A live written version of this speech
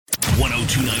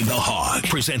1029 The Hog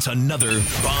presents another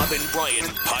Bob and Brian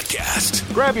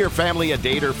podcast. Grab your family, a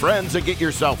date, or friends and get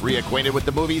yourself reacquainted with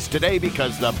the movies today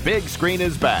because the big screen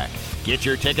is back. Get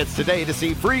your tickets today to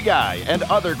see Free Guy and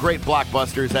other great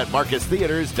blockbusters at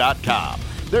MarcusTheaters.com.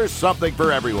 There's something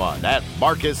for everyone at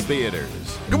Marcus Theaters.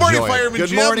 Good morning, Enjoy it. Fireman Good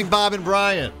Jim. morning, Bob and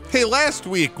Brian. Hey, last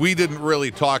week we didn't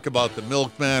really talk about the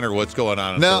Milkmen or what's going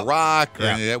on at No. the Rock or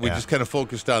Yeah, any of that. We yeah. just kind of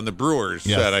focused on the Brewers.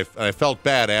 Yes. And I felt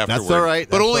bad afterward. all right.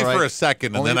 But That's only all for right. a second,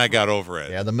 and Only then I for- got over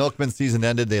it. Yeah, the Milkman season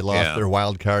ended. They lost Yeah. their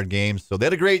wild card games. So they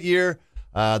had a great year.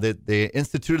 They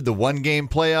instituted the one-game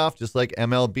playoff, just like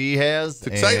MLB has. It's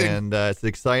exciting. And it's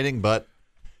exciting, but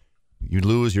you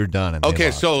lose, you're done. And they Okay,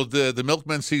 lost. so the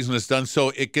Milkmen season is done, so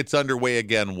it gets underway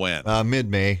again when?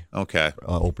 Mid-May, Okay.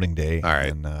 opening day. All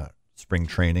right. And spring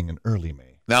training in early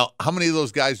May. Now, how many of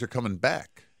those guys are coming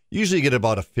back? Usually you get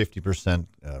about a 50%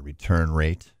 return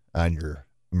rate on your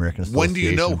American Association When do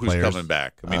you know who's players. coming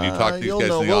back? I mean, you talk to these you'll guys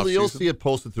know. in the offseason? You'll see it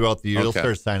posted throughout the year. Okay. They'll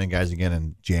start signing guys again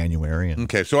in January. And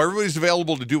Okay, so everybody's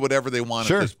available to do whatever they want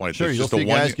sure, at this point. sure. It's You'll just a see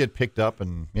one- guys get picked up,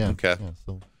 and Okay. yeah,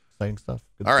 so exciting stuff.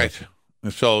 Good All right. stuff.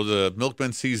 So the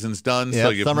Milkmen season's done. Yeah, so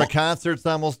you summer concert's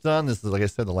almost done. This is, like I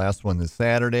said, the last one this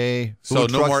Saturday. Food So no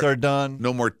trucks more- are done.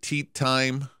 No more teat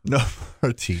time. No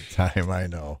more tea time. I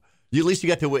know. At least you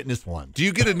got to witness one. Do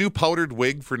you get a new powdered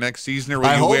wig for next season, or will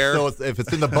I you hope wear? so. If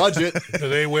it's in the budget, Do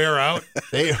they wear out?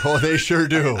 they sure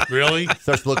do. Really?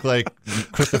 Starts to look like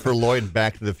Christopher Lloyd in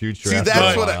Back to the Future. See, after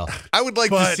that's a what while. I would like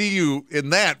to But- see you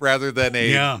in that rather than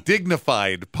a Yeah.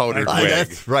 dignified powdered Ah, wig.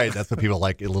 that's right. That's what people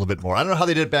like a little bit more. I don't know how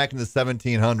they did it back in the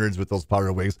 1700s with those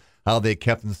powder wigs, how they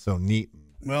kept them so neat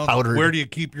and Well, powdered where do you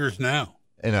keep yours now?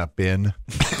 in a bin.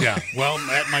 Yeah, well,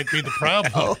 that might be the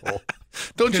problem.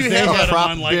 Don't you Because they have had a them prop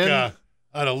on like bin?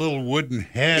 on a little wooden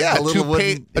head. yeah, a little toupee,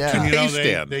 wooden- a yeah. toupee You know,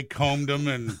 stand? they combed them,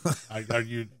 and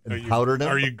powdered 'em?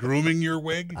 Are you grooming your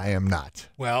wig? I am not.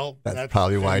 Well, That's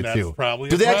probably why that's too. Probably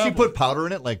Do a they actually problem. put powder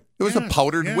in it? Like, it was a Yes,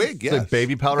 powdered yes. wig. Yes. like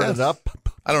baby powdered Yes. it up?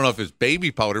 I don't know if it's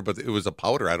baby powder, but it was a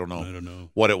powder. I don't know. I don't know.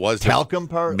 What it was. Talcum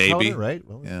powder? Maybe. Right?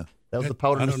 Well, Yeah. that was the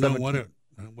powder I in the don't know 1700s.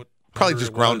 what Probably powder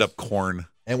just it ground was. up corn.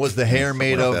 And was the hair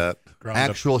made like of that. Ground up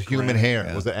actual human granite, hair?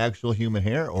 yeah. Was it actual human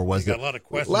hair, or was We it got a lot of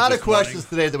questions A lot of this morning. questions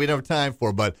today that we don't have time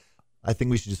for, but I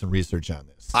think we should do some research on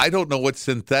this. I don't know what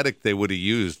synthetic they would have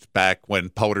used back when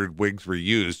powdered wigs were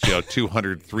used,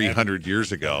 200, 300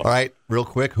 years ago. All right, real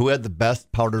quick, who had the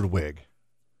best powdered wig?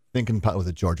 Was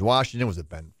it George Washington? Was it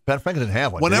Ben? Ben Franklin didn't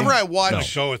have one. did Whenever he? I I'm watch, gonna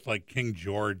go with like King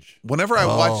George. whenever I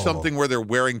watch Oh. something where they're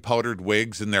wearing powdered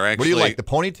wigs and they're actually, What do you like? The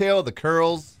ponytail, the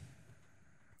curls?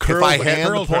 If I had- and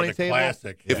Curls the are the ponytail?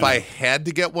 classic. if yeah. I had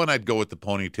to get one, I'd go with the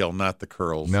ponytail, not the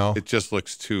curls. No. It just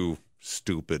looks too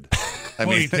stupid. I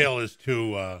mean, ponytail is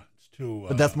too. It's too.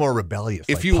 But that's more rebellious.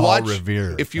 if like you Paul watch,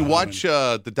 Revere. if you watch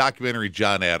the documentary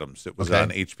John Adams, it was Okay.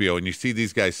 on HBO, and you see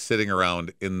these guys sitting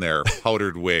around in their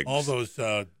powdered wigs. all those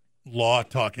law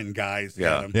talking guys. Yeah.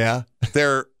 got 'em. yeah,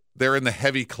 They're in the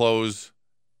heavy clothes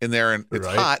in there, and it's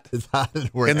right? hot. It's hot,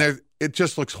 And it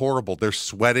just looks horrible. They're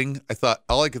sweating. I thought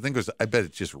all I could think was, I bet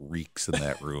it just reeks in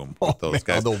that room with those man,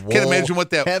 guys. the Can't wool, imagine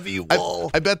what that heavy I- wool.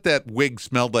 I bet that wig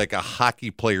smelled like a hockey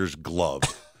player's glove.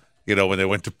 When they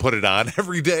went to put it on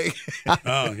every day.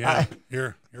 Oh yeah.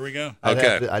 Here we go.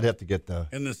 Okay. I'd have to get the.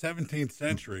 In the 17th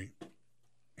century,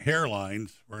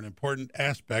 hairlines were an important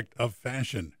aspect of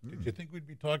fashion. Did you think we'd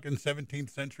be talking 17th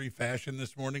century fashion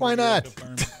this morning? Why when you were at not? the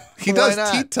farm? He Why does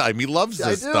not? tea time. He loves I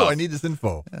this do. stuff. I need this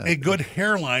info. A good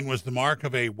hairline was the mark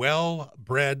of a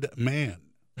well-bred man.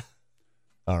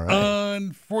 All right.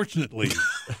 Unfortunately,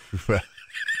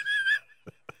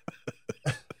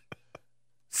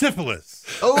 syphilis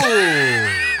oh,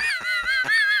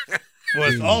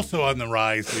 was also on the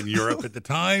rise in Europe at the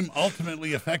time,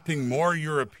 ultimately affecting more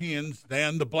Europeans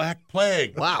than the Black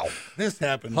Plague. wow. This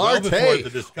happened Hard well before take. the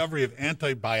discovery of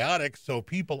antibiotics, so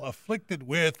people afflicted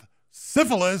with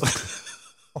syphilis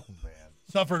Oh man.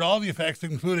 suffered all the effects,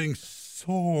 including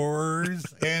sores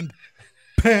and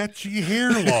patchy hair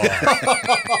loss.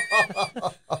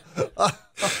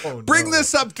 Oh, Bring no.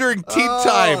 this up during tea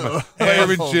time,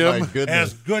 Fireman Oh, Jim. my goodness.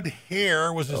 As good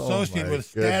hair was associated my with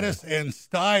status and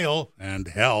style and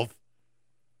health,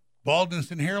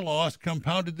 baldness and hair loss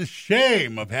compounded the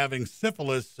shame of having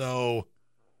syphilis, so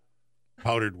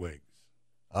powdered wigs.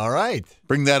 All right.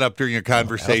 Bring that up during your That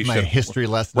was conversation. my history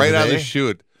lesson. right out of today. the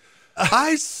chute.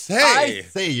 I say. I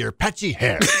say your patchy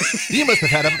hair. You must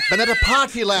have been at a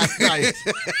party last night.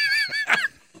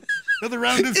 Another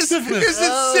round of Is syphilis.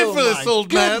 it syphilis, my old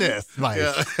goodness, man? my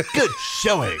Yeah. good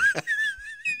showing.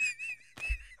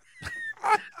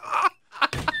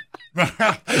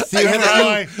 See,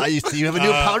 you have a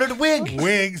new powdered wig.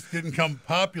 Wigs didn't come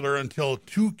popular until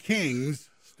two kings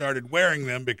started wearing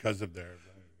them because of their.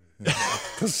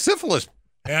 Because syphilis.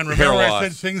 And Hair remember, I loss.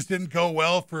 said things didn't go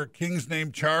well for a king's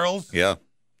named Charles. Yeah.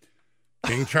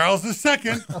 King Charles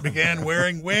II began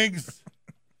wearing wigs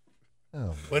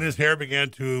Oh, when his hair began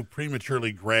to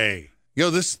prematurely gray. You know,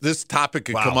 this topic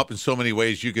could come up in so many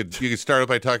ways. You could start out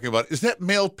by talking about, is that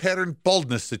male pattern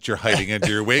baldness that you're hiding under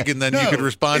your wig? And then you could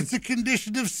respond, It's a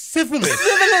condition of syphilis.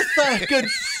 good.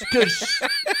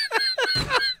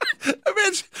 I mean,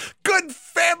 it's good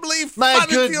family My fun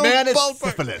good at the old man is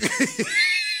ballpark. syphilis.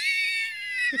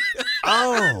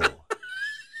 Oh.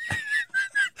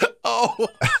 Oh.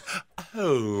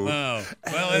 Oh, well,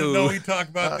 I didn't know we'd talk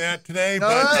about that today, but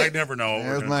I never know what we're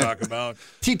There's going my- to talk about.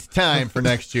 Teat time for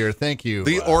next year. Thank you.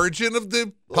 The origin of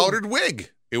the powdered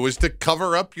wig. It was to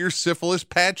cover up your syphilis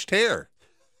patched hair.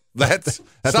 That's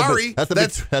sorry. That's the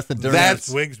difference. That's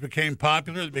As wigs became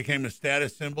popular, it became a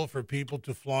status symbol for people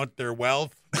to flaunt their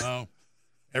wealth.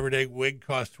 Everyday wig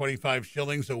cost 25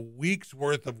 shillings, a week's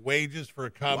worth of wages for a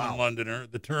common Londoner.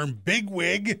 The term big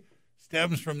wig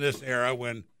stems from this era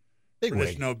when Big British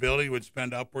wig. nobility would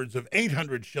spend upwards of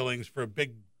 800 shillings for a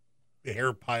big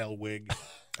hair pile wig.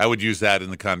 I would use that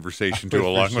in the conversation too, For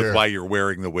along sure. with why you're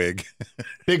wearing the wig.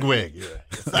 Big wig.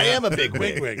 Yes, I am a big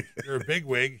wig. Big wig. You're a big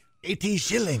wig. 80 You're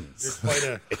shillings.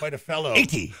 quite a fellow.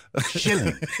 80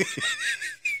 shillings.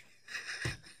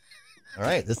 All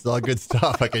right, this is all good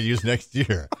stuff I can use next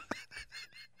year.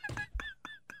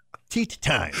 Teat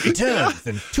time returns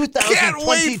in 2022. Can't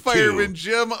wait, Fireman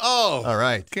Jim. Oh, All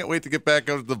right. Can't wait to get back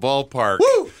out to the ballpark.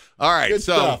 Woo! All right, Good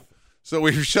stuff. so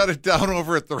we've shut it down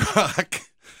over at the Rock.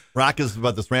 Rock is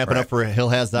about this ramping Right. up for Hill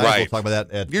Has Eyes. Right. We'll talk about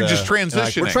that. At, You're just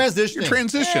transitioning. We're transitioning. You're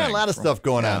transitioning. Yeah, a lot of stuff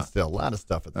going Yeah. on still. A lot of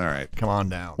stuff. All right. Come on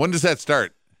down. When does that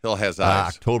start? Hill Has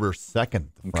Eyes. October 2nd,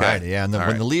 Okay. Friday. Yeah, and then All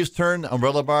when right. the leaves turn,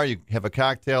 Umbrella Bar, you have a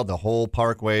cocktail. The whole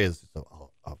parkway is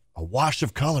a wash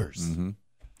of colors. Mm-hmm.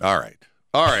 All right.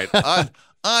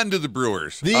 On to the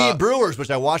Brewers. The Brewers,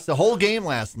 which I watched the whole game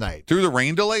last night. Through the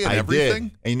rain delay and I everything?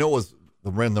 did. And you know what was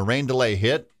when the rain delay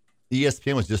hit,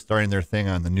 ESPN was just starting their thing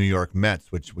on the New York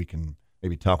Mets, which we can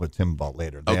maybe talk with Tim about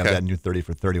later. They have Okay. that new 30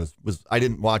 for 30. Was I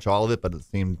didn't watch all of it, but it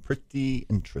seemed pretty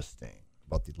interesting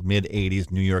about the mid-'80s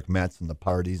New York Mets and the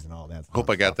parties and all that stuff. Hope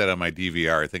I got that on my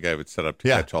DVR. I think I have it set up to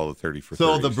Yeah. catch all the 30 for 30s.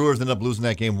 So the Brewers ended up losing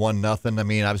that game 1-0. I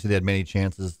mean, obviously they had many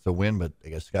chances to win, but I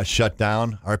guess got shut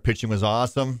down. Our pitching was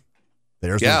awesome.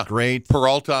 Theirs was great.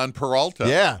 Peralta on Peralta.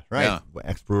 Yeah, right. Yeah.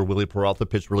 Ex-Brewer Willie Peralta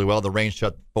pitched really well. The rain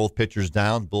shut both pitchers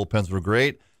down. Bullpens were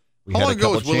great. We How had long a ago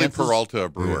couple was Willie chances. Peralta a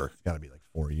Brewer? It's got to be like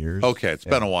 4 years. Okay, it's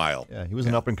been a while. Yeah, he was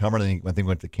an up-and-comer. Then I think he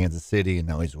went to Kansas City, and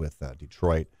now he's with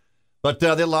Detroit. But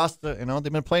they lost. They've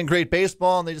been playing great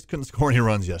baseball, and they just couldn't score any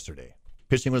runs yesterday.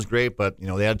 Pitching was great, but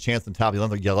they had a chance on top of the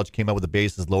 11th. Yelich came up with the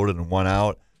bases loaded and 1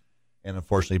 out, and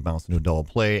unfortunately bounced into a double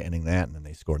play, ending that, and then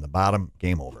they scored in the bottom.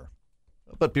 Game over.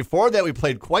 But before that, we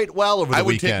played quite well over the I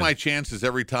would weekend. take my chances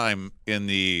every time in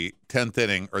the 10th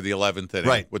inning or the 11th inning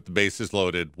Right. with the bases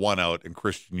loaded, 1 out, and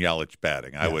Christian Yelich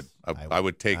batting. I would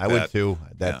take I that. would too.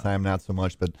 At that time, not so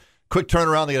much. But quick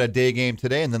turnaround. They got a day game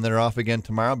today, and then they're off again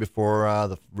tomorrow before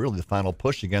the final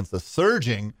push against the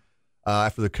surging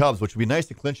after the Cubs, which would be nice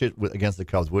to clinch it against the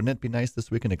Cubs. Wouldn't it be nice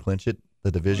this weekend to clinch it,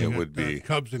 the division? It would be.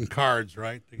 Cubs and Cards,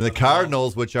 right? The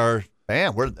Cardinals, which are,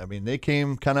 they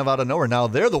came kind of out of nowhere. Now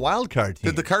they're the wild card team.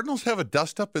 Did the Cardinals have a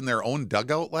dust-up in their own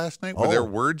dugout last night? Were there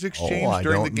words exchanged I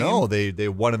during don't the game? know. They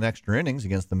won in extra innings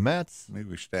against the Mets. Maybe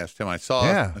we should ask him. I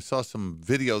saw some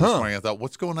video this morning. I thought,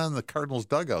 what's going on in the Cardinals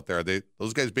dugout there? Are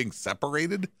those guys being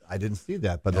separated? I I didn't see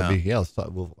that, but Yeah. they'll be. I got to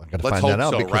Let's find hope that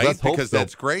out so, because right? let's hope Because so.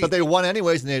 that's great. But they won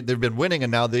anyways, and they've been winning,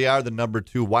 and now they are the number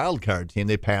 2 wild card team.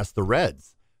 They passed the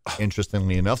Reds.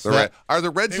 Interestingly enough, so Are the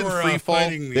Reds They in were free fall?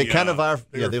 fighting the, They kind of are.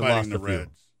 They Yeah, were they've fighting lost the a few.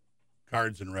 Reds.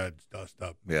 Cards and Reds dust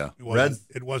up. Yeah.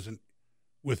 It wasn't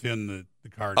within the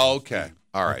Cards. Oh, okay.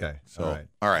 All right. Okay. So,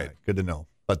 all right. Good to know.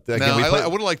 But No, again, we I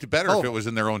would have liked it better Oh. if it was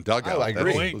in their own dugout. I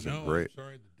agree. That Wait, was no, great. I'm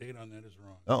sorry, the date on that is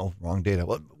wrong. Oh, wrong data.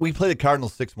 Well, we play the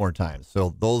Cardinals 6 more times,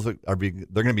 so those they're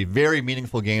going to be very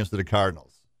meaningful games to the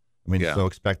Cardinals. I mean, Yeah. so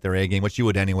expect their A game, which you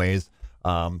would anyways.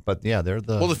 But yeah, they're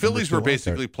the Well, the Phillies number 2 were wild card.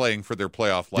 basically playing for their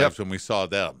playoff lives when we saw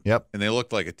them. Yep. And they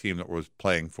looked like a team that was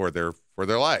playing for their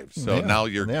lives. So Yeah, now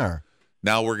they are.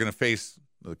 now we're going to face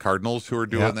the Cardinals who are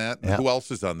doing Yep, that. yep. Who else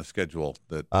is on the schedule?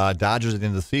 That Dodgers at the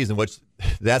end of the season, which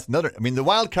that's another. I mean, the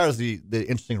wild card is the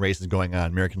interesting races going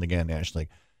on, American League and National League.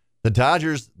 The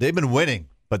Dodgers, they've been winning,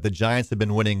 but the Giants have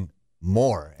been winning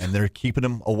more, and they're keeping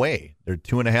them away. They're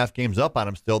 2.5 games up on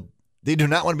them still. They do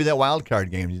not want to be that wild card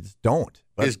game. You just don't.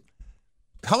 But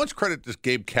how much credit does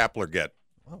Gabe Kapler get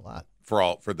a lot.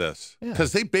 for this? Yeah.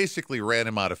 Because they basically ran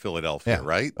him out of Philadelphia, Yeah.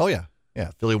 right? Oh yeah.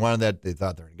 Yeah, Philly wanted that. They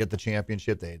thought they were going to get the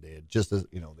championship. They had just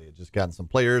gotten some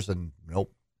players, and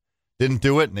nope, didn't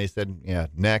do it. And they said, yeah,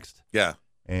 next. Yeah.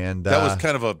 And that was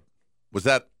kind of was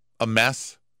that a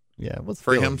mess? Yeah, it was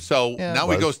for Philly. him. So Yeah, now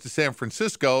he goes to San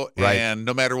Francisco, Right. and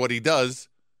no matter what he does,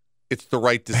 it's the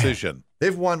right decision.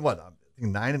 They've won, what, I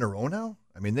think 9 in a row now?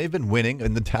 I mean, they've been winning,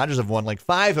 and the Dodgers have won like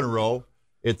 5 in a row.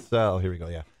 It's, here we go,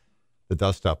 yeah, the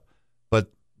dust up. But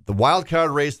the wild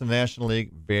card race in the National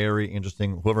League, very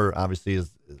interesting. Whoever obviously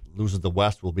loses the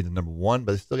West will be the number 1,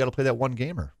 but they still got to play that one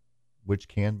gamer, which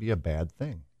can be a bad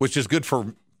thing. Which is good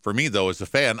for me, though, as a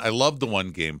fan. I love the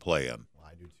one-game play-in. Well,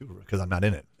 I do, too, because I'm not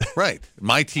in it. Right.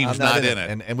 My team's I'm not in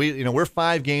it. And we, we're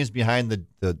 5 games behind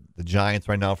the Giants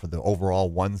right now for the overall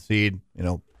 1 seed.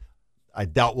 I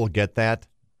doubt we'll get that.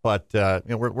 But,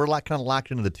 we're kind of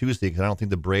locked into the 2 seed because I don't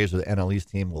think the Braves or the NL East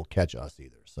team will catch us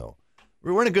either. So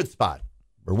we're in a good spot.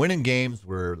 We're winning games.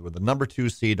 We're the number 2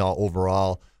 seed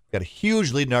overall. We've got a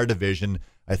huge lead in our division.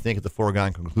 I think it's a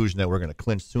foregone conclusion that we're going to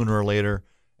clinch sooner or later.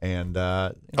 And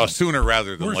sooner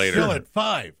rather than We're later. still at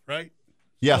 5, right?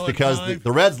 yes, Still at because 5?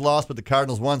 the Reds lost, but the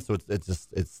Cardinals won, so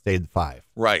it stayed 5.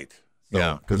 Right. So,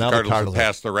 yeah, 'cause because the now the Cardinals have Cardinals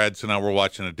passed the Reds, so now we're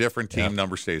watching a different team. Yep.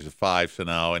 Number stays at 5, so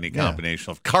now any Yeah.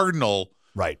 combination of Cardinal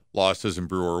Right. losses and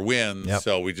Brewer wins, Yep.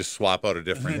 so we just swap out a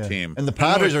different Yeah. team. And the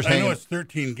Padres are I know saying, it's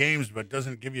 13 games, but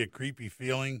doesn't it give you a creepy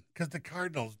feeling? Because the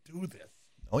Cardinals do this.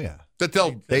 oh, yeah. That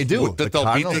they'll They do. That The they'll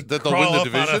Cardinals- beat that they'll Crawl win the up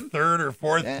out division. of 3rd or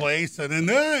 4th Yeah. place, and then,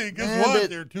 hey, guess Yeah, what? but-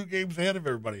 They're 2 games ahead of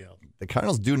everybody else. The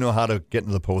Cardinals do know how to get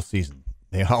into the postseason.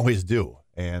 They always do.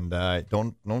 And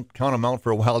don't count them out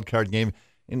for a wild card game.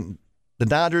 And the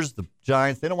Dodgers, the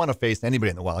Giants, they don't want to face anybody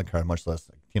in the wild card, much less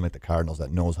a team like the Cardinals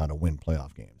that knows how to win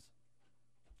playoff games.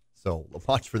 So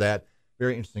watch for that.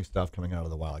 Very interesting stuff coming out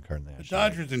of the wild card in the The National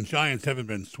League. Dodgers and Giants haven't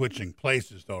been switching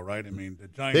places, though, right? I mean, the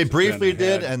Giants. They have briefly been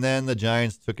did, ahead. and then the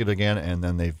Giants took it again, and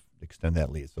then they've extended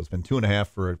that lead. So it's been 2.5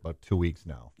 for about 2 weeks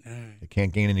now. They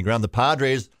can't gain any ground. The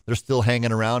Padres, they're still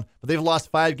hanging around, but they've lost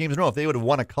 5 games in a row. If they would have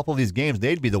won a couple of these games,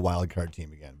 they'd be the wild card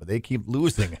team again. But they keep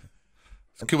losing.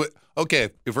 Okay,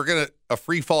 if we're gonna a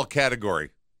free fall category,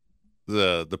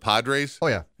 the Padres. Oh,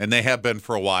 yeah. And they have been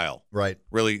for a while. Right.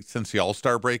 Really, since the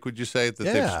All-Star break, would you say that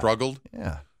they've Yeah. struggled?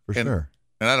 Yeah, for And- sure.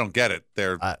 And I don't get it.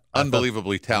 They're I thought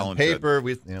unbelievably On talented. paper,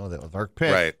 that was our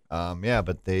pick. Right. Yeah,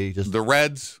 but they just The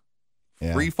Reds,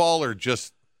 yeah. free fall or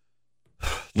just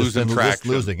Just losing been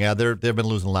traction? losing. Yeah, they've been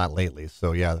losing a lot lately.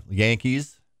 So yeah, the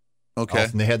Yankees. Okay.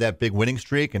 Awesome. They had that big winning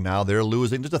streak, and now they're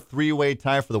losing. Just a 3-way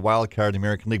tie for the wild card in the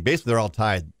American League. Basically, they're all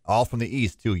tied, all from the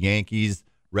East too. Yankees,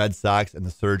 Red Sox, and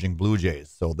the surging Blue Jays.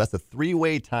 So that's a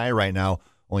 3-way tie right now.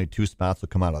 Only 2 spots will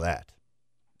come out of that.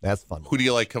 That's fun. Who do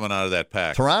you like coming out of that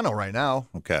pack? Toronto right now,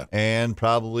 Okay. and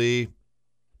probably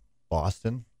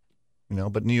Boston.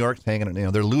 But New York's hanging.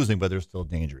 They're losing, but they're still a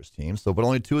dangerous team. So, but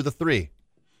only 2 of the 3.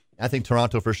 I think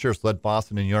Toronto for sure. So let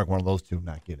Boston and New York, one of those 2,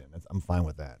 not get in. I'm fine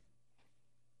with that.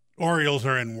 Orioles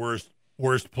are in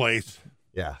worst place.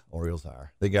 Yeah, Orioles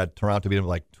are. They got Toronto beat them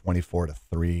like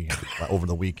 24-3 over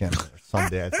the weekend or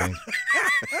Sunday, I think.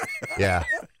 Yeah,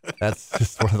 that's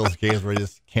just one of those games where you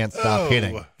just can't stop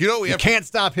hitting. You know what we You have can't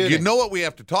stop hitting. You know what we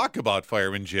have to talk about,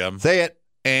 Fireman Jim? Say it.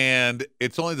 And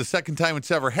it's only the second time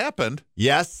it's ever happened.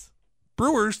 Yes.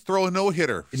 Brewers throw a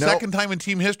no-hitter. You know- Second time in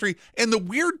team history. And the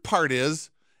weird part is,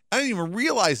 I didn't even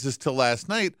realize this till last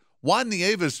night. Juan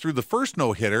Nieves threw the first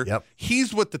no-hitter. Yep.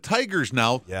 He's with the Tigers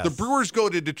now. Yes. The Brewers go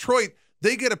to Detroit.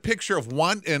 They get a picture of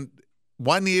Juan, and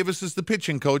Juan Nieves is the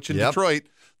pitching coach in Yep. Detroit.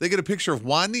 They get a picture of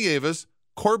Juan Nieves,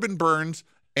 Corbin Burns,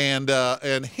 and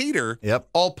Hader Yep.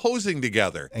 all posing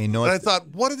together. And you know I what? thought,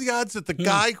 what are the odds that the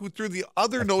guy who threw the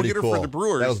other That's no-hitter pretty for cool. the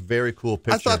Brewers? That was a very cool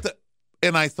picture.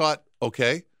 I thought,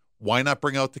 okay, why not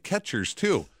bring out the catchers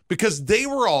too? Because they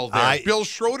were all there. Bill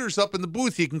Schroeder's up in the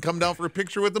booth. He can come down for a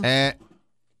picture with them. And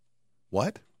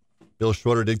What? Bill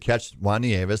Schroeder did catch Juan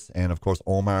Nieves, and of course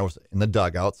Omar was in the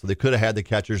dugout, so they could have had the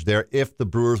catchers there if the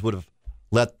Brewers would have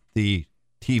let the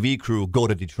TV crew go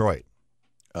to Detroit.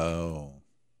 Oh.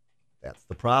 That's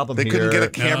the problem They here. couldn't get a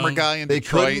camera guy in They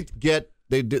Detroit. couldn't get.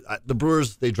 They did. The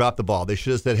Brewers. They dropped the ball. They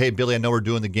should have said, "Hey, Billy, I know we're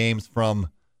doing the games from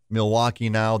Milwaukee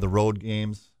now, the road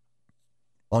games.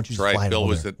 Why don't you just That's right. fly Bill over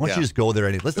was there? at- Why don't you yeah. just go there?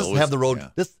 Let's Bill just was- have the road. yeah.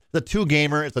 This the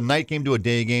 2-gamer. It's a night game to a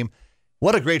day game.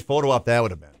 What a great photo op that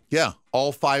would have been. Yeah,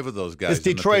 all 5 of those guys. It's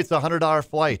Detroit. It's a $100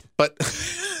 flight. But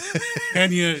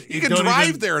And you can don't drive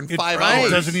even- there in it 5 right.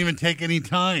 hours. doesn't even take any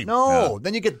time. No,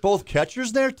 then you get both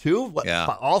catchers there too. What, Yeah.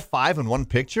 all 5 in one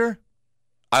picture.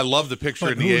 I love the picture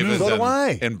But of who knew? Nieves So do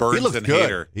I. and Burns he looks and good.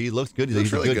 Hader. He looks good. He looks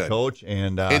He's really a good good. coach,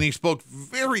 and And he spoke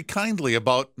very kindly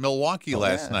about Milwaukee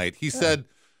last yeah. night. He said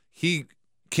he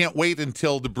can't wait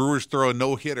until the Brewers throw a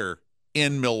no-hitter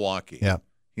in Milwaukee. yeah.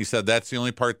 He said that's the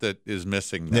only part that is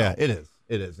missing now. Yeah, it is.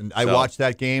 It is. And I watched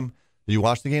that game. Did you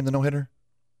watch the game, the no-hitter?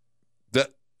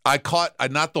 I caught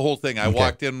not the whole thing. I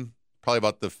walked in probably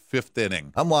about the 5th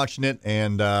inning. I'm watching it,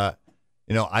 and, I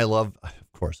love,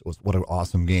 of course, what an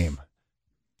awesome game.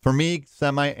 For me,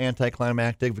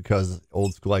 semi-anticlimactic because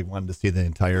old school, I wanted to see the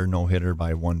entire no-hitter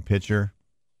by one pitcher.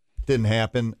 Didn't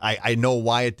happen. I know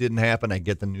why it didn't happen. I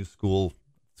get the new school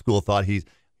thought. He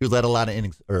was let a lot of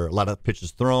innings or a lot of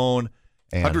pitches thrown.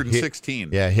 And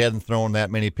 116. He hadn't thrown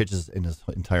that many pitches in his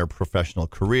entire professional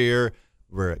career.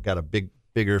 We're got a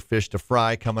bigger fish to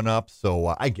fry coming up,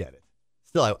 so I get it.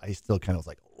 Still, I still kind of was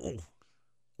like, oh.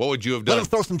 What would you have done? Let him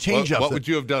throw some change-ups. What would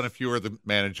you have done if you were the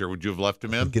manager? Would you have left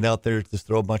him in? Get out there, just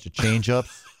throw a bunch of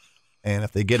change-ups, and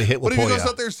if they get a hit, we'll pull you. What if he goes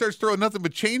out there and starts throwing nothing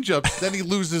but change-ups? Then he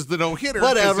loses the no-hitter.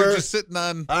 Whatever. They're just sitting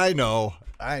on. I know.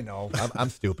 I'm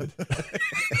stupid.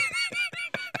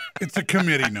 It's a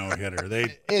committee no-hitter.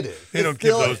 It is. They don't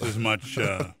give those as much.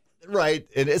 Right.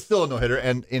 And it's still a no-hitter.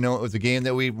 And, it was a game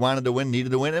that we wanted to win,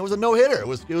 needed to win. And it was a no-hitter. It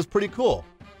was pretty cool.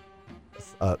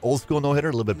 Old school no-hitter,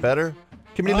 a little bit better.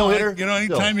 Committee no-hitter.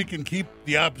 Anytime you can keep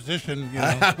the opposition,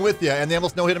 I'm with you. And they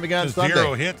almost no-hit him again on Sunday.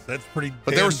 0 hits. That's pretty.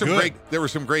 But there were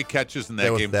some great catches in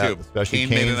that game too. Especially Kane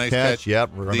made a nice catch. Yep.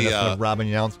 Robin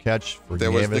Yount's catch.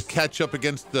 There was the catch up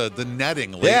against the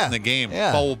netting late in the game.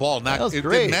 Yeah. Foul ball. It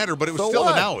great. didn't matter, but it was still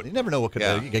an out. You never know what could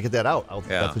happen. You got to get that out.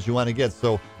 That's what you want to get.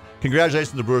 So,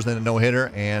 congratulations to the Brewers on a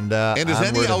no-hitter. And does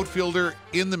any outfielder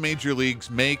in the major leagues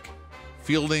make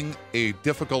fielding a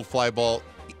difficult fly ball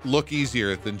look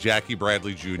easier than Jackie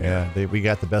Bradley Jr.? Yeah, we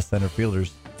got the best center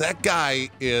fielders. That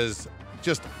guy is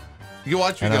just. You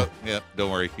watch me go. Yeah, don't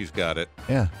worry, he's got it.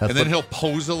 Yeah, and then he'll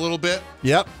pose a little bit.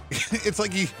 Yep, it's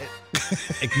like he.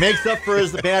 It makes up for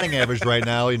his batting average right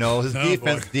now. His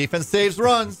defense saves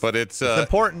runs, but it's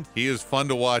important. He is fun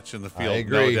to watch in the field, I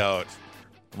agree. no doubt.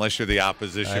 Unless you're the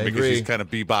opposition, because he's kind of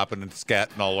bebopping and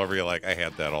scatting all over you like, I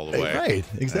had that all the way. Right,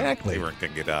 exactly. They weren't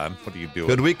going to get on. What are you doing?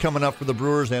 Good week coming up for the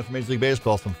Brewers and for Major League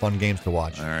Baseball. Some fun games to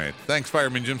watch. All right. Thanks,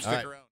 Fireman Jim. Stick around.